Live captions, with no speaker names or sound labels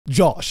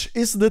Josh,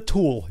 is the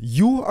tool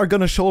you are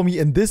gonna show me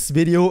in this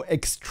video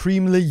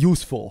extremely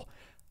useful?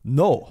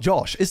 No.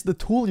 Josh, is the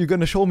tool you're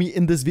gonna show me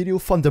in this video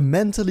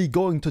fundamentally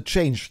going to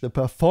change the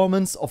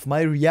performance of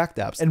my React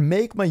apps and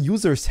make my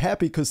users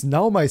happy because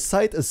now my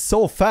site is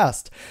so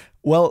fast?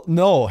 Well,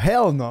 no,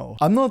 hell no.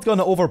 I'm not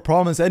gonna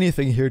overpromise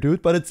anything here,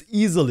 dude, but it's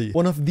easily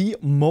one of the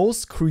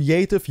most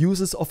creative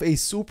uses of a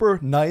super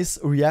nice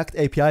React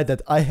API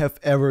that I have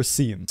ever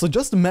seen. So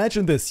just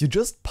imagine this, you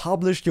just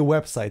published your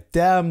website.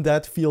 Damn,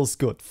 that feels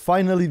good.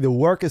 Finally, the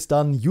work is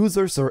done.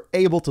 Users are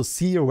able to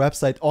see your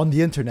website on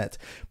the internet.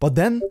 But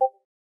then...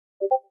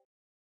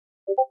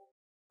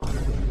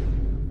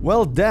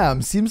 well,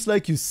 damn, seems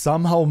like you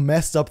somehow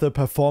messed up the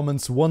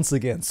performance once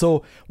again.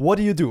 So what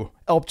do?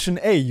 Option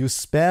A, you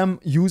spam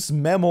use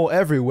memo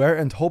everywhere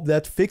and hope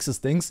that fixes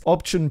things.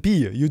 Option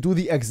B, you do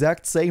the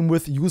exact same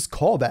with use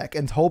callback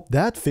and hope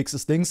that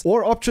fixes things.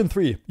 Or option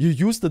 3, you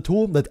use the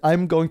tool that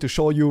I'm going to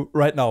show you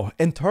right now.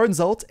 And turns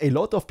out a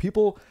lot of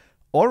people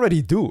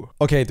already do.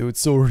 Okay, dude,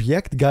 so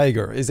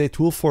react-geiger is a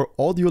tool for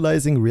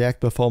audializing React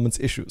performance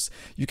issues.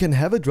 You can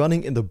have it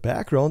running in the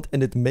background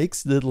and it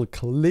makes little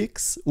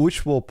clicks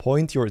which will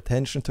point your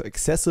attention to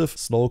excessive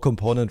slow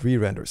component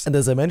re-renders. And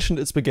as I mentioned,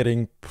 it's been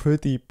getting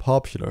pretty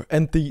popular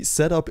and the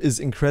setup is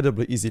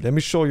incredibly easy. Let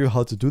me show you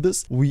how to do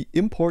this. We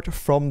import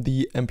from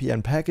the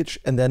NPM package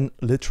and then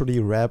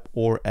literally wrap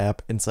our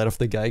app inside of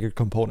the Geiger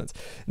component.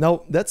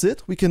 Now that's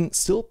it. We can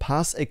still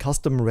pass a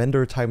custom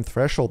render time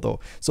threshold though.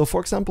 So for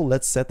example,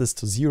 let's set this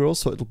to 0,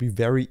 so it'll be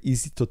very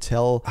easy to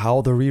tell how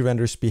the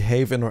re-renders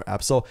behave in our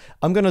app. So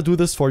I'm gonna do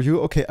this for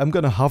you. Okay, I'm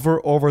gonna hover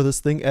over this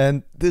thing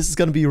and this is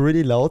gonna be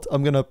really loud.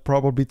 I'm gonna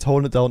probably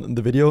tone it down in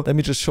the video. Let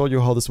me just show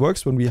you how this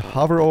works. When we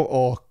hover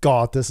oh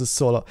god, this is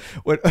so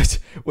loud.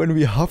 When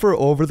we hover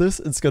over this,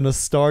 it's gonna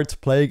start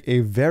playing a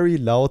very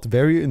loud,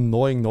 very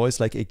annoying noise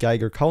like a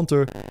Geiger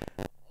counter.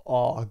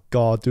 Oh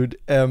god, dude.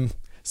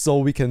 So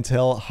we can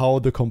tell how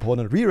the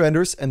component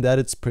re-renders and that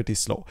it's pretty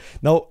slow.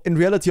 Now, in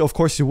reality, of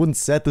course, you wouldn't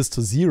set this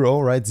to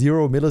 0, right?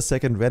 0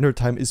 millisecond render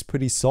time is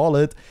pretty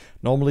solid.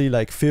 Normally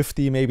like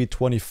 50, maybe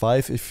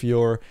 25 if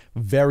you're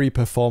very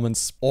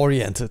performance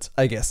oriented,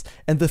 I guess.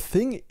 And the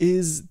thing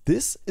is,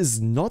 this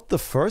is not the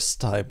first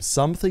time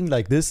something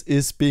like this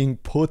is being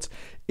put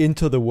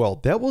into the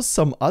world. There was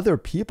some other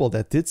people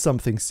that did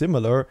something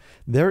similar.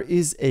 There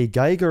is a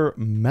Geiger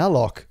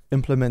malloc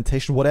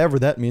implementation, whatever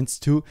that means,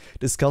 too,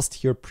 discussed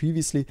here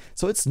previously.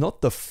 So it's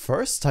not the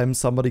first time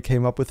somebody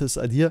came up with this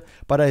idea,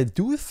 but I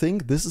do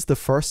think this is the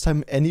first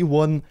time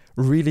anyone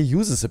really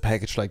uses a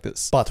package like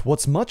this. But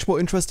what's much more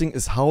interesting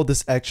is how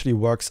this actually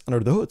works under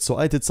the hood. So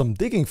I did some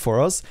digging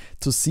for us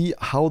to see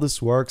how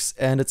this works,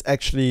 and it's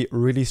actually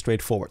really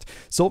straightforward.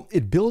 So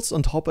it builds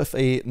on top of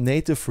a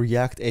native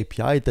React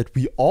API that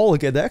we all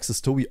get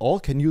access to, we all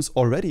can use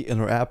already in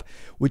our app,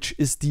 which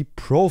is the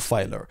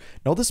profiler.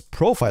 Now this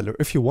profiler,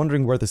 if you're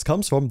wondering where this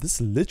comes from,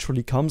 this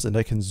literally comes, and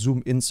I can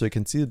zoom in so you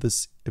can see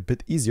this a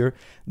bit easier.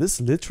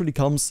 This literally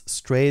comes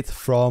straight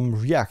from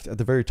React at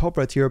the very top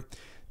right here,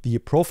 the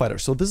profiler.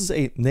 So this is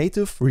a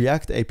native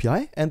React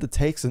API and it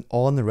takes an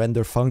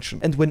on-render function.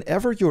 And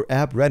whenever your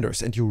app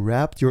renders and you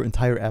wrap your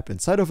entire app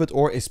inside of it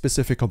or a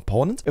specific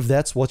component, if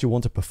that's what you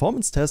want to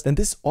performance test, then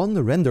this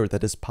on-render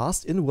that is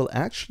passed in will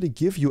actually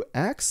give you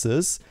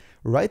access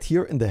right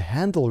here in the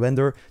handle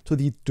render to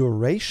the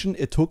duration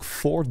it took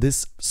for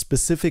this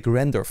specific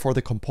render, for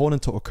the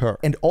component to occur.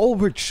 And all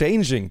we're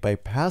changing by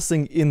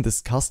passing in this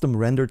custom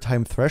render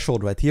time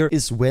threshold right here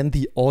is when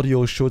the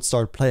audio should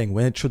start playing,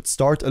 when it should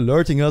start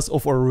alerting us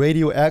of our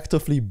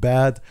radioactively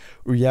bad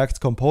React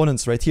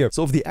components right here.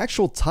 So if the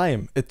actual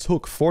time it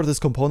took for this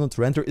component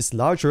to render is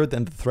larger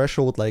than the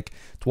threshold, like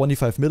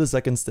 25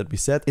 milliseconds that we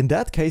set, in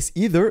that case,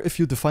 either if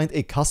you defined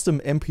a custom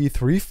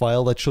MP3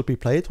 file that should be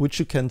played, which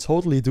you can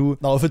totally do.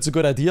 Now, if it's a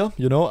good idea,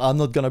 you know, I'm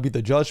not gonna be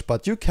the judge,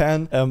 but you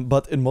can.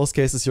 But in most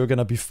cases, you're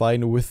gonna be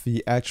fine with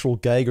the actual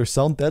Geiger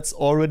sound. That's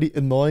already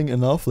annoying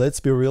enough,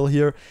 let's be real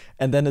here.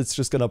 And then it's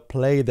just gonna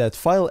play that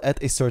file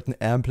at a certain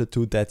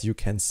amplitude that you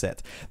can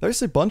set.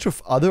 There's a bunch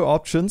of other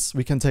options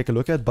we can take a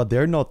look at, but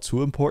they're not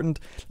too important.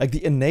 Like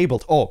the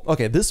enabled, oh,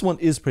 okay, this one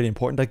is pretty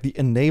important. Like the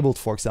enabled,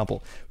 for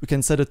example, we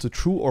can set it to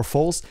true or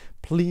false.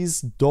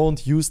 Please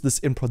don't use this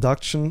in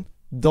production.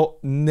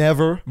 Don't,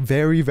 never.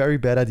 Very, very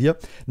bad idea.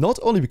 Not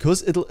only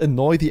because it'll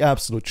annoy the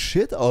absolute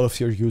shit out of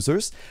your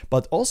users,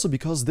 but also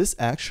because this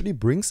actually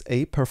brings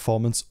a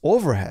performance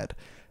overhead.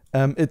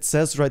 It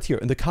says right here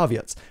in the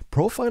caveats,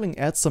 profiling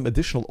adds some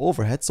additional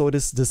overhead, so it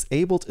is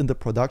disabled in the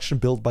production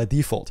build by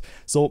default.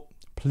 So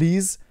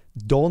please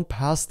don't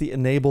pass the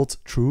enabled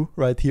true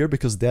right here,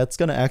 because that's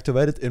going to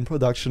activate it in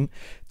production.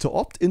 To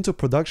opt into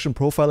production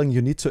profiling, you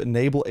need to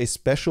enable a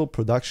special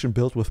production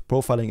build with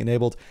profiling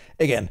enabled.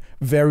 Again,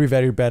 very,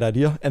 very bad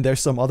idea. And there's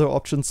some other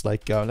options,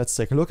 like let's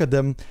take a look at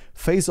them.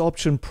 Phase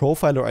option,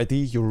 profiler ID,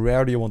 you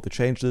rarely want to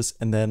change this.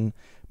 And then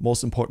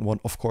most important one,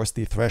 of course,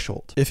 the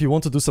threshold. If you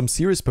want to do some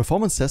serious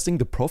performance testing,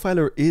 the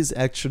profiler is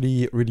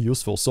actually really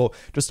useful. So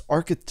just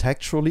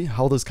architecturally,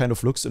 how this kind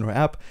of looks in our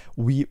app,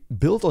 we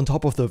built on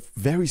top of the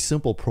very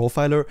simple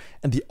profiler,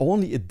 and the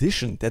only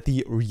addition that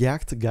the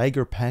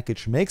react-geiger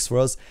package makes for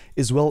us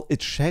is, well, it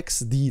checks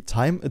the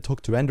time it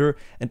took to render,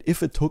 and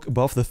if it took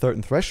above the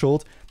certain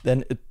threshold,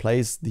 then it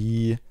plays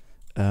the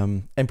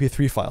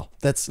MP3 file.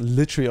 That's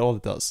literally all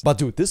it does. But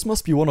dude, this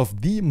must be one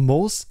of the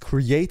most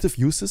creative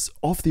uses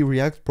of the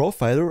React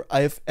profiler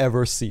I've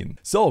ever seen.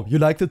 So, you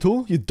like the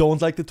tool? You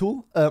don't like the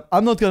tool?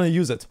 I'm not gonna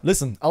use it.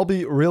 Listen, I'll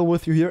be real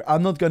with you here.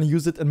 I'm not gonna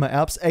use it in my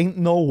apps. Ain't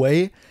no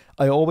way.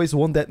 I always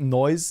want that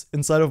noise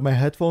inside of my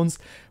headphones,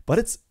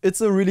 but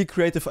it's a really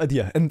creative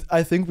idea, and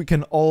I think we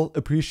can all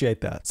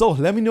appreciate that. So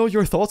let me know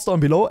your thoughts down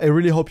below. I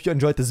really hope you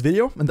enjoyed this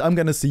video, and I'm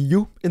gonna see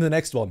you in the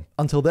next one.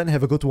 Until then,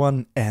 have a good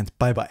one, and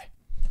bye bye.